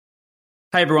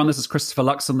Hey everyone, this is Christopher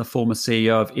Luxon, the former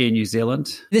CEO of Air New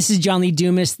Zealand. This is John Lee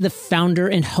Dumas, the founder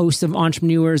and host of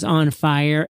Entrepreneurs on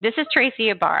Fire. This is Tracy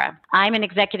Ibarra. I'm in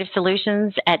Executive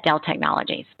Solutions at Dell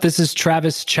Technologies. This is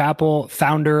Travis Chappell,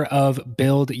 founder of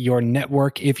Build Your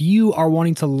Network. If you are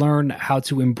wanting to learn how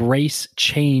to embrace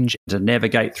change, To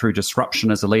navigate through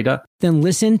disruption as a leader, Then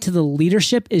listen to the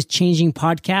Leadership is Changing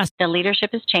podcast. The Leadership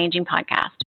is Changing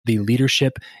podcast. the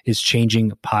Leadership is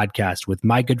Changing podcast with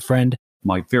my good friend,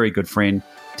 my very good friend,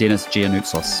 Dennis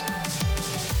Giannoutsos.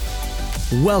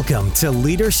 Welcome to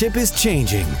Leadership is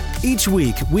Changing. Each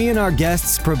week, we and our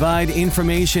guests provide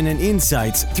information and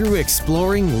insights through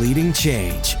exploring leading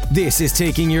change. This is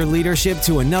taking your leadership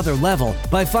to another level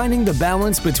by finding the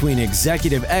balance between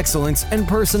executive excellence and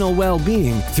personal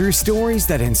well-being through stories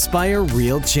that inspire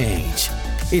real change.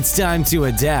 It's time to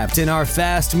adapt in our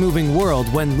fast-moving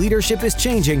world when leadership is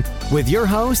changing with your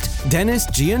host, Dennis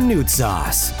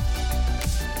Giannoutsos.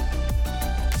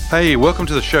 Hey, welcome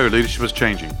to the show, Leadership is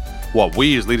Changing. What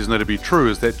we as leaders know to be true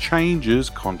is that change is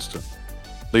constant.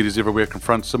 Leaders everywhere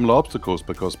confront similar obstacles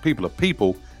because people are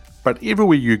people, but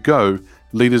everywhere you go,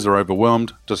 leaders are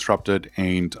overwhelmed, disrupted,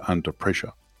 and under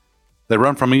pressure. They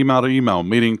run from email to email,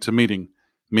 meeting to meeting.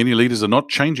 Many leaders are not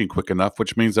changing quick enough,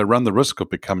 which means they run the risk of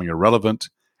becoming irrelevant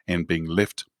and being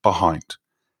left behind.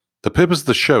 The purpose of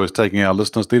the show is taking our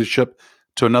listeners' leadership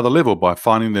to another level by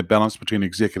finding their balance between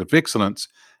executive excellence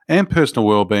and personal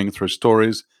well-being through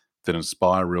stories that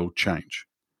inspire real change.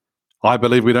 I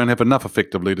believe we don't have enough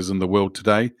effective leaders in the world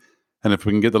today, and if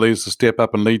we can get the leaders to step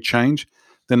up and lead change,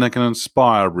 then they can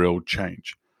inspire real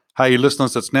change. Hey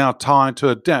listeners, it's now time to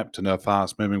adapt in our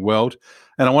fast-moving world,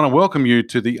 and I want to welcome you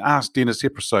to the Ask Dennis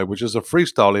episode, which is a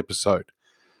freestyle episode.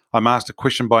 I'm asked a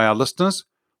question by our listeners,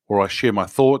 where I share my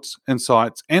thoughts,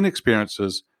 insights, and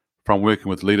experiences from working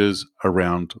with leaders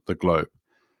around the globe.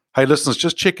 Hey listeners,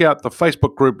 just check out the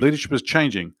Facebook group Leadership is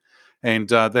Changing, and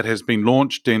that has been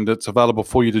launched and it's available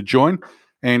for you to join.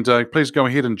 And please go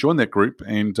ahead and join that group,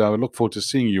 and I look forward to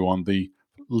seeing you on the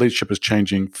Leadership is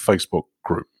Changing Facebook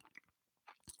group.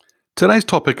 Today's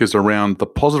topic is around the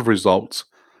positive results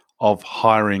of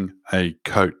hiring a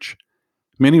coach.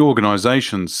 Many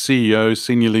organizations, CEOs,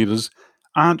 senior leaders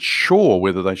aren't sure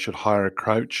whether they should hire a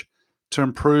coach to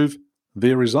improve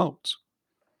their results.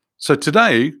 So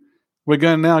today,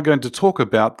 we're now going to talk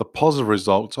about the positive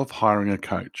results of hiring a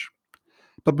coach.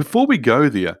 But before we go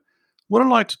there, what I'd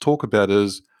like to talk about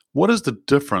is what is the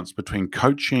difference between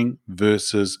coaching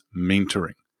versus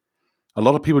mentoring? A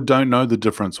lot of people don't know the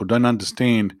difference or don't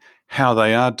understand how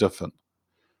they are different,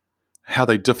 how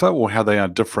they differ or how they are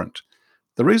different.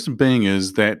 The reason being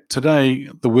is that today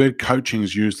the word coaching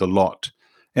is used a lot,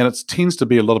 and it tends to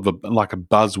be a lot of like a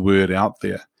buzzword out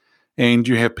there. And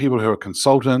you have people who are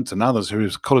consultants and others who are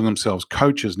calling themselves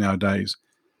coaches nowadays.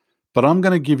 But I'm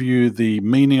going to give you the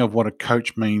meaning of what a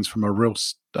coach means from a real,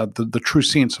 the true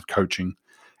sense of coaching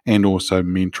and also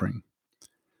mentoring.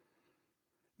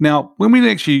 Now, when we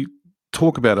actually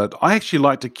talk about it, I actually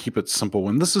like to keep it simple,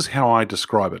 and this is how I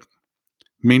describe it.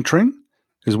 Mentoring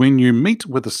is when you meet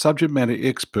with a subject matter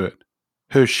expert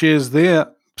who shares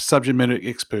their subject matter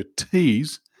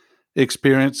expertise,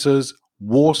 experiences,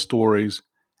 war stories,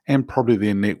 and probably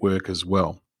their network as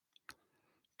well.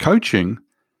 Coaching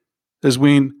is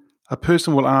when a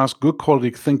person will ask good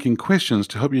quality thinking questions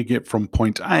to help you get from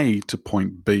point A to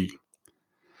point B.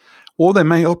 Or they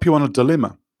may help you on a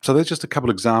dilemma. So that's just a couple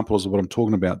of examples of what I'm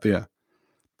talking about there.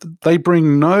 They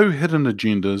bring no hidden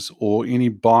agendas or any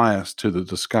bias to the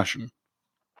discussion.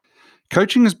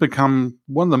 Coaching has become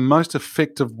one of the most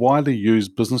effective, widely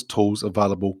used business tools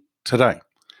available today.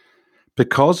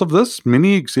 Because of this,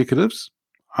 many executives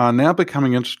are now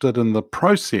becoming interested in the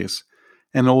process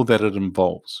and all that it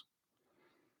involves.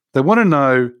 They want to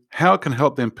know how it can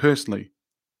help them personally,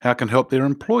 how it can help their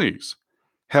employees,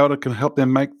 how it can help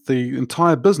them make the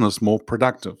entire business more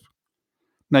productive.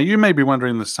 Now, you may be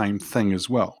wondering the same thing as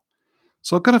well.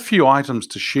 So I've got a few items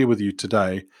to share with you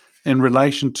today in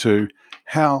relation to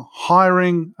how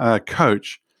hiring a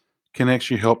coach can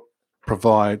actually help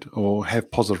provide or have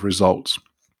positive results.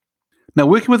 Now,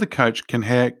 working with a coach can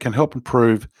help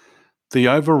improve the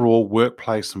overall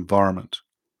workplace environment.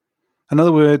 In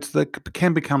other words, that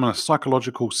can become a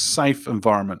psychological safe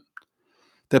environment,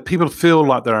 that people feel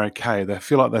like they're okay, they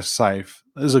feel like they're safe.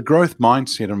 There's a growth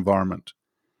mindset environment.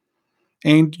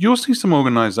 And you'll see some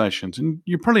organizations, and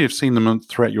you probably have seen them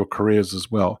throughout your careers as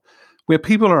well, where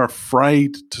people are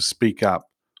afraid to speak up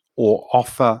or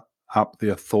offer up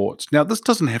their thoughts. Now, this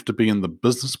doesn't have to be in the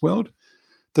business world.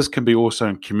 This can be also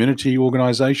in community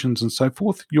organizations and so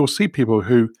forth. You'll see people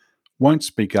who won't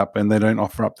speak up and they don't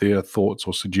offer up their thoughts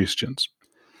or suggestions.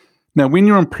 Now, when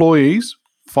your employees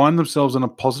find themselves in a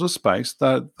positive space,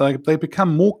 they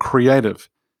become more creative,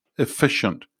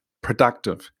 efficient,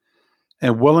 productive,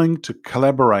 and willing to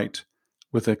collaborate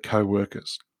with their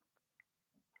co-workers.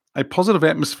 A positive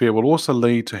atmosphere will also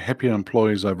lead to happier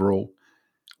employees overall,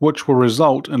 which will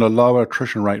result in a lower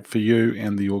attrition rate for you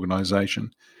and the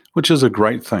organization, which is a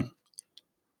great thing.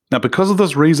 Now, because of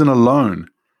this reason alone,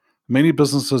 many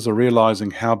businesses are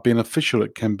realizing how beneficial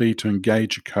it can be to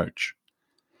engage a coach.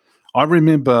 I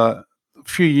remember a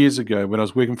few years ago when I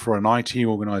was working for an IT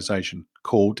organization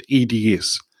called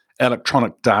EDS,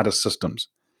 Electronic Data Systems,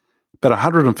 about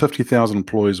 150,000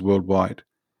 employees worldwide.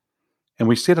 And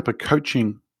we set up a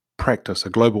coaching practice, a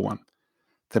global one,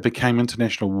 that became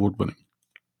international award-winning.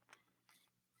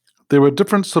 There were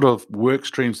different sort of work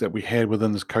streams that we had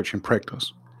within this coaching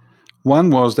practice.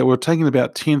 One was that we were taking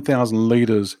about 10,000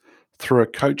 leaders through a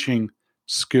coaching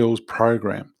skills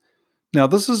program. Now,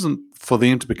 this isn't for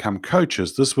them to become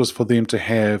coaches. This was for them to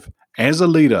have, as a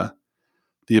leader,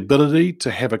 the ability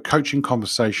to have a coaching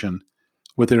conversation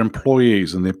with their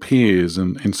employees and their peers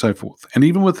and so forth, and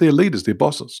even with their leaders, their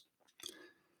bosses.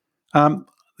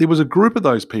 There was a group of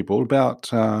those people,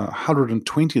 about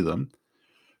 120 of them,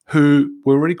 who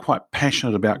were really quite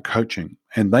passionate about coaching,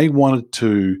 and they wanted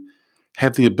to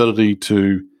have the ability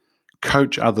to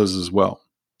coach others as well.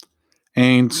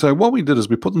 And so what we did is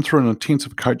we put them through an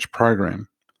intensive coach program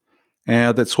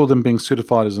that saw them being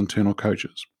certified as internal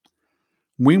coaches.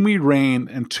 When we ran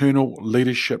internal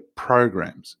leadership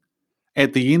programs,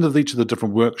 at the end of each of the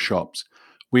different workshops,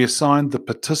 we assigned the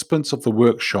participants of the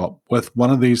workshop with one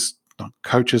of these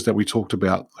coaches that we talked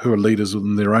about who are leaders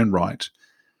in their own right.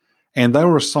 And they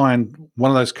were assigned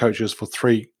one of those coaches for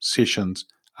 3 sessions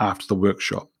after the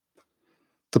workshop.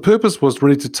 The purpose was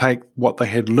really to take what they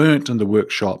had learnt in the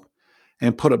workshop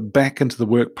and put it back into the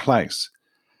workplace.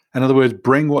 In other words,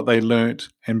 bring what they learnt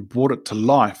and brought it to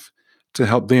life to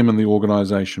help them and the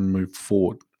organization move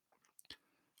forward.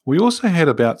 We also had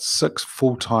about 6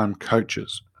 full-time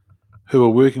coaches who were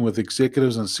working with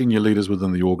executives and senior leaders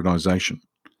within the organization.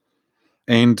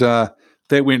 And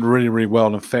that went really, really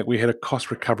well. In fact, we had a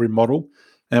cost recovery model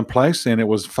in place and it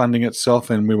was funding itself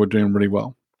and we were doing really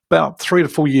well. About 3 to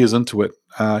 4 years into it,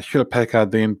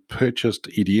 Hewlett-Packard then purchased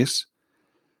EDS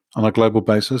on a global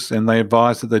basis, and they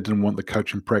advised that they didn't want the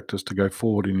coaching practice to go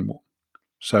forward anymore.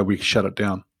 So we shut it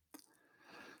down.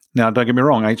 Now, don't get me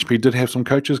wrong, HP did have some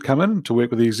coaches come in to work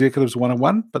with the executives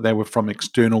one-on-one, but they were from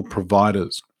external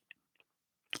providers.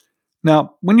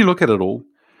 Now, when you look at it all,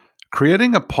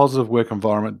 creating a positive work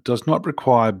environment does not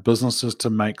require businesses to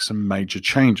make some major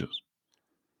changes.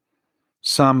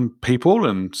 Some people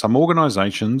and some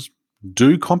organizations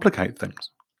do complicate things.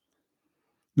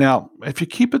 Now, if you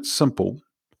keep it simple,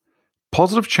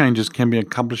 positive changes can be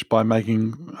accomplished by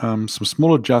making some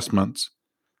small adjustments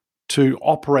to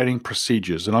operating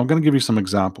procedures. And I'm going to give you some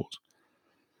examples.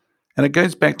 And it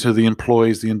goes back to the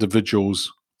employees, the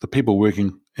individuals, the people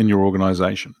working in your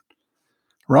organization.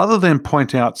 Rather than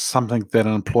point out something that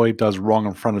an employee does wrong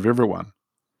in front of everyone,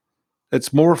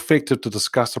 it's more effective to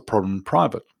discuss a problem in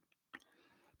private.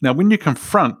 Now, when you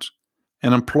confront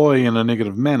an employee in a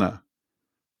negative manner,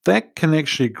 that can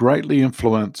actually greatly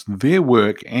influence their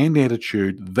work and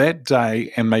attitude that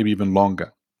day and maybe even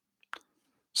longer.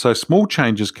 So small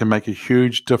changes can make a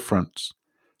huge difference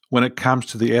when it comes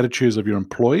to the attitudes of your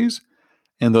employees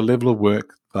and the level of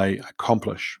work they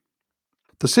accomplish.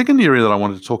 The second area that I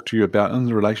wanted to talk to you about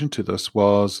in relation to this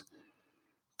was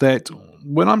that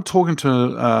when I'm talking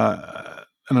to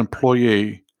an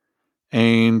employee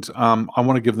and I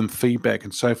want to give them feedback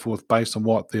and so forth based on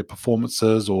what their performance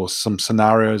is or some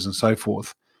scenarios and so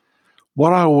forth,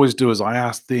 what I always do is I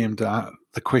ask them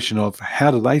the question of how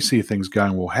do they see things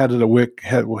going? Well, how did it work?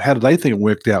 How did they think it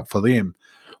worked out for them?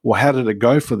 Or how did it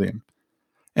go for them?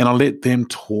 And I let them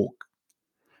talk.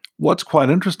 What's quite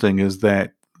interesting is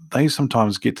that they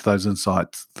sometimes get to those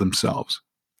insights themselves.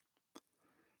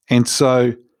 And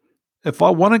so if I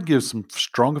want to give some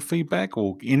stronger feedback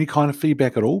or any kind of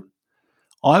feedback at all,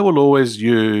 I will always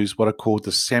use what I call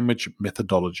the sandwich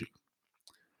methodology.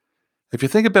 If you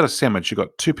think about a sandwich, you've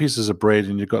got 2 pieces of bread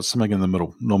and you've got something in the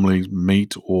middle, normally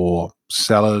meat or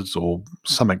salads or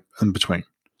something in between.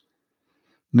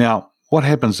 Now, what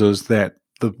happens is that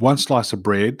the one slice of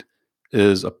bread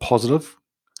is a positive,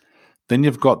 then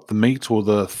you've got the meat or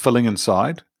the filling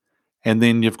inside, and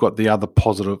then you've got the other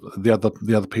positive, the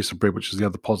other piece of bread, which is the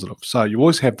other positive. So you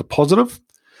always have the positive,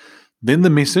 then the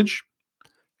message,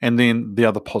 and then the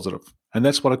other positive. And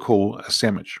that's what I call a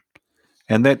sandwich.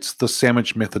 And that's the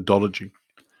sandwich methodology,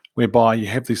 whereby you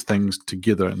have these things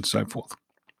together and so forth.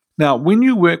 Now, when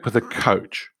you work with a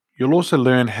coach, you'll also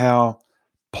learn how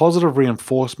positive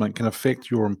reinforcement can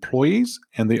affect your employees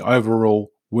and the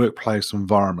overall workplace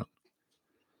environment.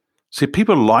 See,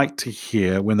 people like to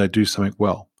hear when they do something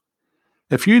well.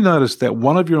 If you notice that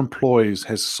one of your employees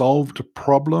has solved a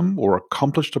problem or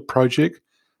accomplished a project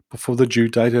before the due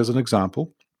date, as an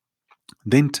example,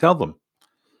 then tell them.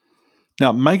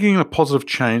 Now, making a positive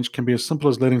change can be as simple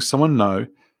as letting someone know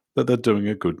that they're doing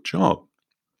a good job.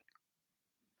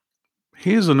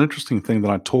 Here's an interesting thing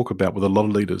that I talk about with a lot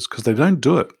of leaders because they don't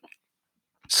do it.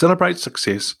 Celebrate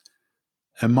success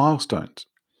and milestones.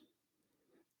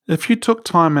 If you took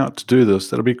time out to do this,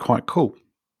 that'll be quite cool.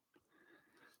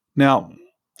 Now,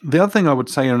 the other thing I would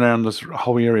say around this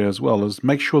whole area as well is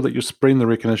make sure that you're spreading the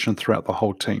recognition throughout the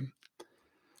whole team.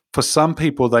 For some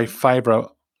people, they favor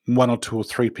one or two or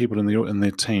three people in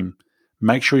their team.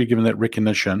 Make sure you're giving that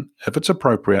recognition, if it's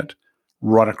appropriate,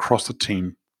 right across the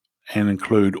team and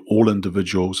include all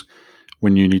individuals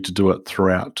when you need to do it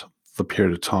throughout the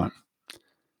period of time.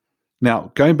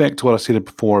 Now, going back to what I said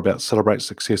before about celebrate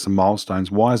success and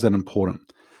milestones, why is that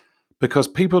important? Because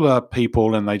people are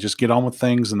people and they just get on with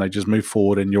things and they just move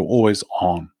forward and you're always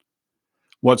on.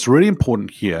 What's really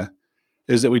important here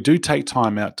is that we do take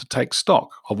time out to take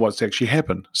stock of what's actually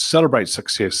happened, celebrate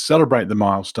success, celebrate the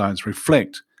milestones,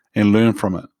 reflect and learn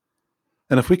from it.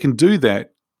 And if we can do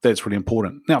that, that's really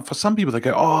important. Now, for some people, they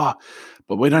go,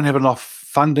 but we don't have enough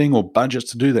funding or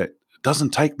budgets to do that. It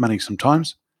doesn't take money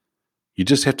sometimes. You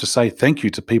just have to say thank you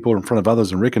to people in front of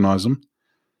others and recognize them.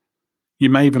 You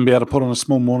may even be able to put on a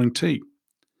small morning tea.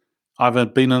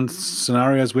 I've been in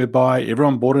scenarios whereby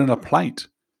everyone brought in a plate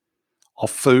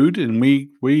of food and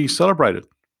we celebrated.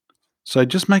 So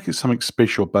just make it something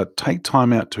special, but take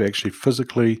time out to actually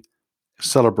physically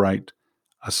celebrate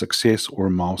a success or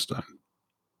a milestone.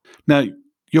 Now,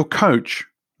 your coach,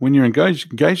 when you engage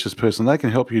this person, they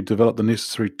can help you develop the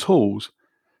necessary tools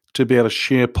to be able to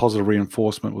share positive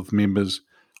reinforcement with members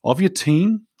of your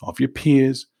team, of your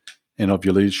peers, and of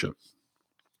your leadership.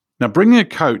 Now, bringing a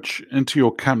coach into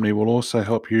your company will also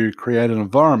help you create an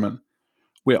environment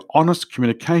where honest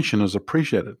communication is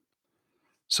appreciated.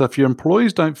 So if your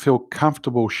employees don't feel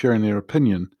comfortable sharing their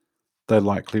opinion, they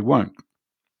likely won't.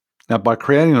 Now, by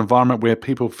creating an environment where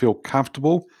people feel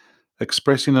comfortable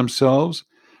expressing themselves,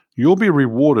 you'll be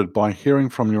rewarded by hearing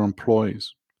from your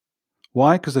employees.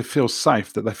 Why? Because they feel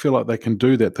safe, that they feel like they can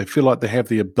do that. They feel like they have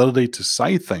the ability to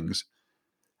say things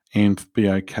and be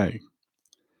okay.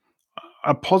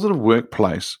 A positive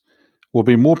workplace will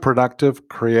be more productive,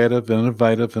 creative,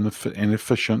 innovative, and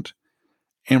efficient,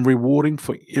 and rewarding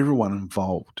for everyone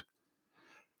involved.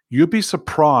 You'll be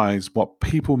surprised what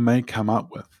people may come up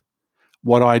with,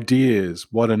 what ideas,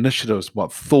 what initiatives,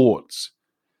 what thoughts,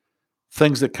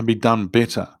 things that can be done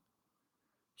better.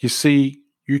 You see,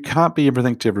 you can't be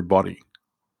everything to everybody.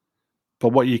 But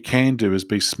what you can do is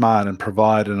be smart and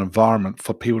provide an environment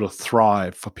for people to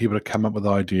thrive, for people to come up with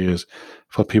ideas,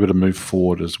 for people to move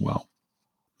forward as well.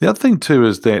 The other thing too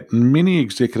is that many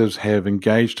executives have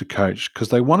engaged a coach because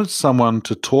they wanted someone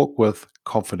to talk with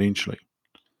confidentially.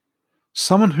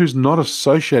 Someone who's not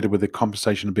associated with their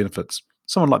compensation and benefits.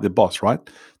 Someone like their boss, right?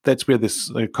 That's where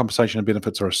their compensation and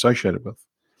benefits are associated with.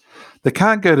 They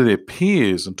can't go to their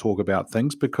peers and talk about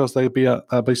things because they'll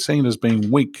be seen as being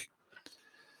weak.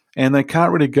 And they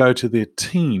can't really go to their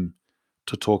team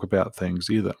to talk about things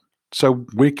either. So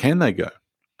where can they go?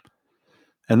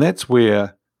 And that's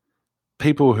where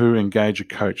people who engage a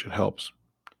coach, it helps.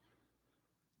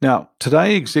 Now,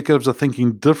 today executives are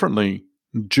thinking differently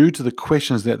due to the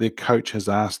questions that their coach has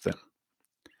asked them.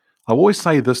 I always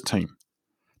say this, team,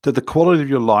 that the quality of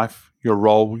your life, your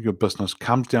role, your business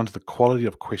comes down to the quality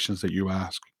of questions that you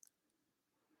ask.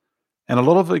 And a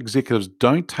lot of executives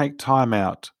don't take time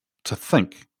out to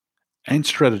think and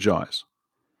strategize,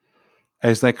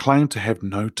 as they claim to have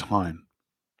no time.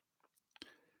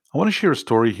 I want to share a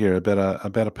story here about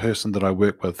a person that I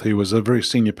work with who was a very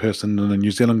senior person in the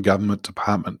New Zealand government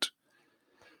department.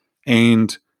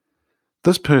 And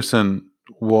this person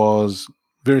was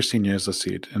very senior, as I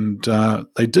said, and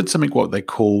they did something what they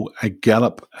call a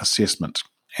Gallup assessment.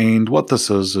 And what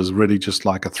this is really just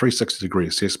like a 360-degree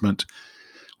assessment,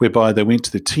 whereby they went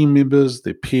to their team members,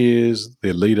 their peers,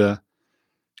 their leader,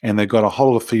 and they got a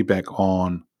whole lot of feedback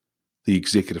on the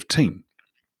executive team.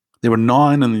 There were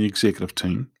 9 in the executive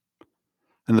team,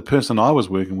 and the person I was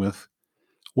working with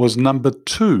was number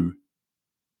 2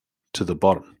 to the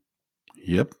bottom.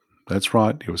 Yep, that's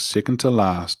right. He was second to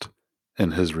last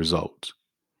in his results.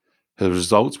 His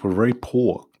results were very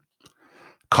poor.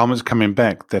 Comments coming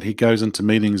back that he goes into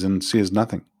meetings and says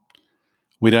nothing.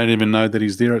 We don't even know that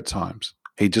he's there at times.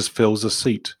 He just fills a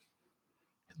seat.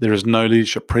 There is no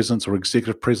leadership presence or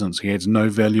executive presence. He adds no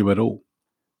value at all.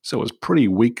 So it was pretty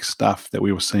weak stuff that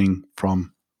we were seeing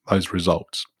from those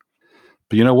results.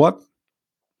 But you know what?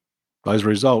 Those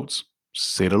results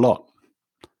said a lot.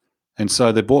 And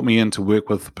so they brought me in to work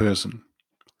with the person.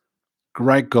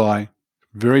 Great guy,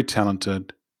 very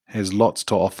talented, has lots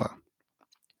to offer.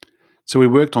 So we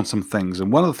worked on some things.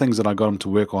 And one of the things that I got him to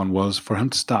work on was for him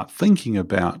to start thinking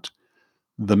about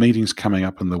the meetings coming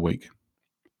up in the week.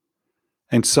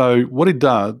 And so what he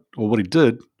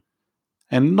did,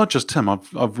 and not just him,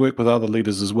 I've worked with other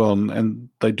leaders as well, and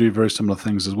they do very similar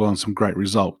things as well and some great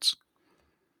results.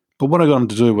 But what I got him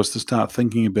to do was to start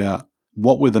thinking about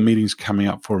what were the meetings coming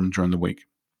up for him during the week.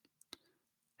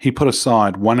 He put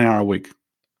aside 1 hour a week.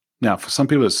 Now, for some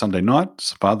people it's Sunday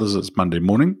night, for others it's Monday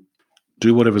morning.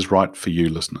 Do whatever's right for you,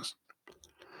 listeners.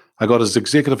 I got his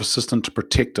executive assistant to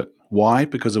protect it. Why?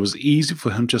 Because it was easy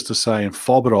for him just to say and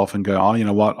fob it off and go, oh, you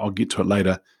know what, I'll get to it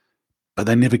later. But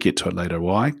they never get to it later.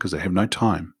 Why? Because they have no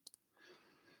time.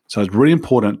 So it's really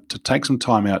important to take some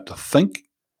time out to think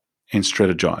and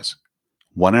strategize.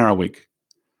 1 hour a week.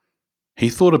 He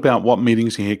thought about what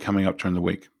meetings he had coming up during the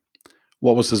week.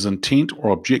 What was his intent or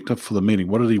objective for the meeting?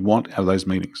 What did he want out of those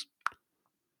meetings?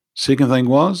 Second thing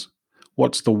was,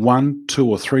 what's the 1, 2,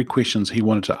 or 3 questions he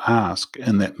wanted to ask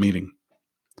in that meeting?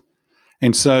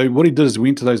 And so what he did is he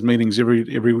went to those meetings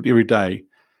every day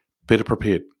better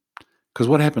prepared. Because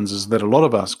what happens is that a lot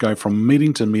of us go from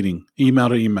meeting to meeting, email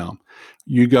to email.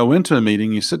 You go into a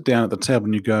meeting, you sit down at the table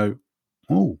and you go,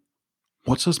 oh,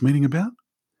 what's this meeting about?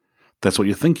 That's what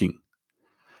you're thinking.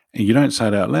 And you don't say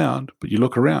it out loud, but you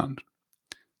look around.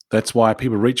 That's why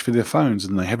people reach for their phones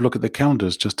and they have a look at their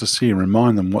calendars just to see and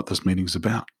remind them what this meeting's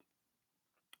about.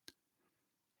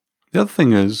 The other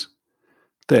thing is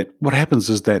that what happens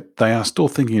is that they are still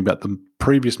thinking about the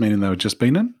previous meeting they were just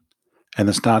been in, and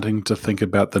they're starting to think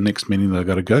about the next meeting they've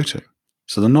got to go to.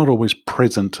 So they're not always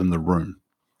present in the room.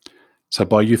 So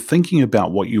by you thinking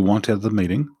about what you want out of the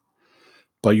meeting,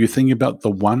 by you thinking about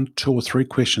the 1, 2, or 3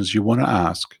 questions you want to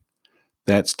ask,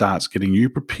 that starts getting you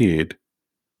prepared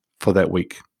for that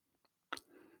week.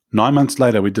 9 months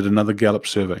later, we did another Gallup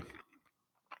survey.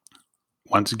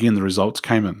 Once again, the results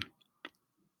came in.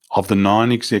 Of the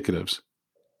 9 executives,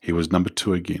 he was number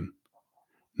 2 again.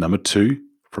 Number 2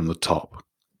 from the top.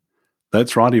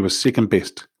 That's right, he was second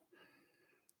best.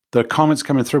 The comments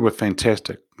coming through were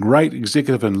fantastic. Great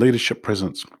executive and leadership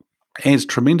presence. Adds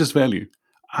tremendous value.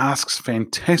 Asks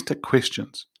fantastic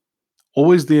questions.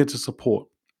 Always there to support.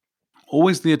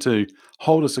 Always there to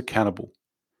hold us accountable.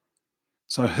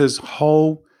 So his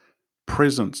whole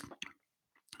presence,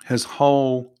 his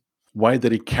whole way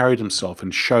that he carried himself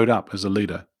and showed up as a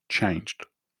leader changed.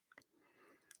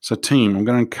 So team, I'm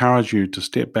going to encourage you to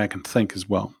step back and think as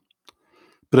well.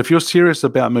 But if you're serious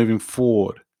about moving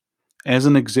forward as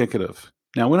an executive,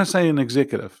 now when I say an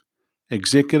executive,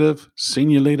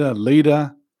 senior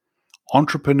leader,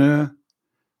 entrepreneur,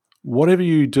 whatever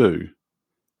you do,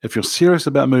 if you're serious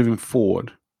about moving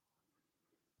forward,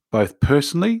 both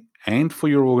personally and for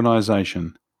your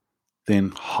organization,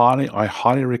 then I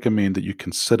highly recommend that you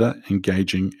consider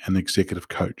engaging an executive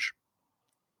coach.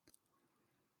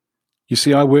 You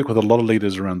see, I work with a lot of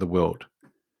leaders around the world,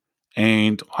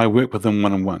 and I work with them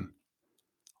one-on-one.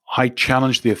 I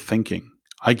challenge their thinking.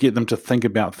 I get them to think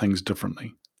about things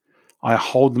differently. I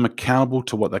hold them accountable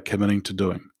to what they're committing to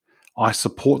doing. I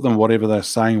support them, whatever they're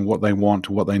saying, what they want,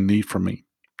 what they need from me.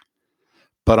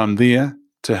 But I'm there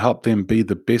to help them be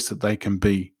the best that they can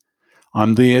be.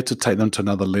 I'm there to take them to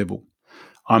another level.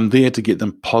 I'm there to get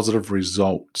them positive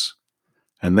results.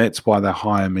 And that's why they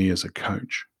hire me as a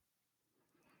coach.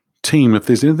 Team, if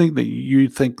there's anything that you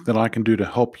think that I can do to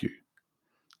help you,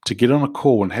 to get on a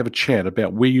call and have a chat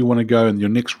about where you want to go in your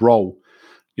next role,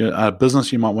 a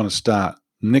business you might want to start,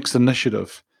 next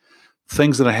initiative,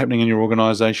 things that are happening in your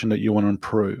organization that you want to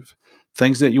improve,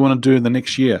 things that you want to do in the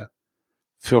next year,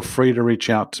 feel free to reach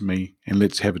out to me and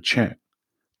let's have a chat.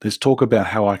 Let's talk about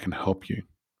how I can help you.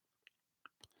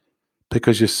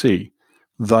 Because you see,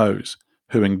 those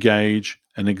who engage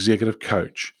an executive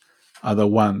coach are the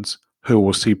ones who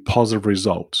will see positive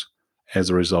results as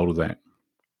a result of that.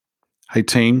 Hey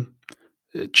team,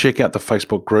 check out the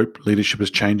Facebook group, Leadership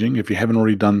is Changing. If you haven't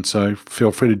already done so,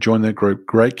 feel free to join that group.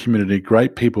 Great community,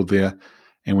 great people there,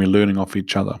 and we're learning off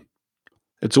each other.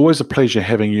 It's always a pleasure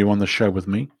having you on the show with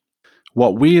me.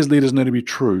 What we as leaders know to be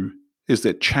true is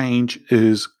that change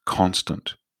is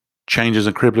constant. Change is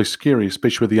incredibly scary,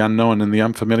 especially with the unknown and the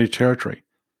unfamiliar territory.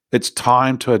 It's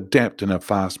time to adapt in a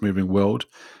fast-moving world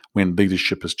when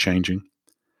leadership is changing.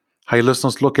 Hey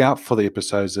listeners, look out for the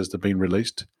episodes as they've been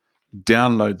released.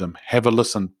 Download them, have a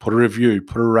listen, put a review,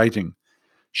 put a rating.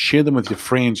 Share them with your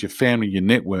friends, your family, your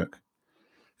network.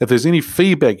 If there's any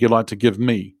feedback you'd like to give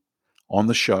me on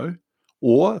the show,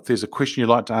 or if there's a question you'd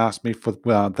like to ask me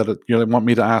that you want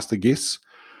me to ask the guests,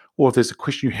 or if there's a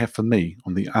question you have for me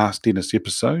on the Ask Dennis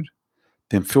episode,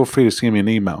 then feel free to send me an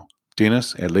email,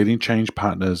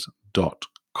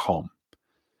 dennis@leadingchangepartners.com.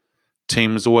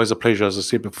 Team, it's always a pleasure, as I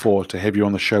said before, to have you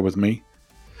on the show with me.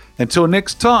 Until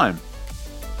next time,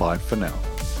 bye for now.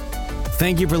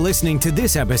 Thank you for listening to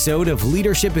this episode of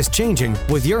Leadership is Changing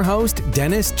with your host,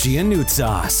 Dennis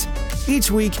Giannoutsas. Each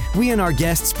week, we and our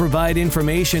guests provide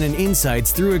information and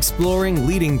insights through exploring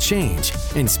leading change,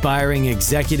 inspiring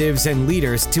executives and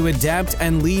leaders to adapt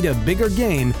and lead a bigger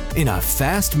game in a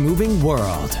fast-moving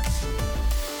world.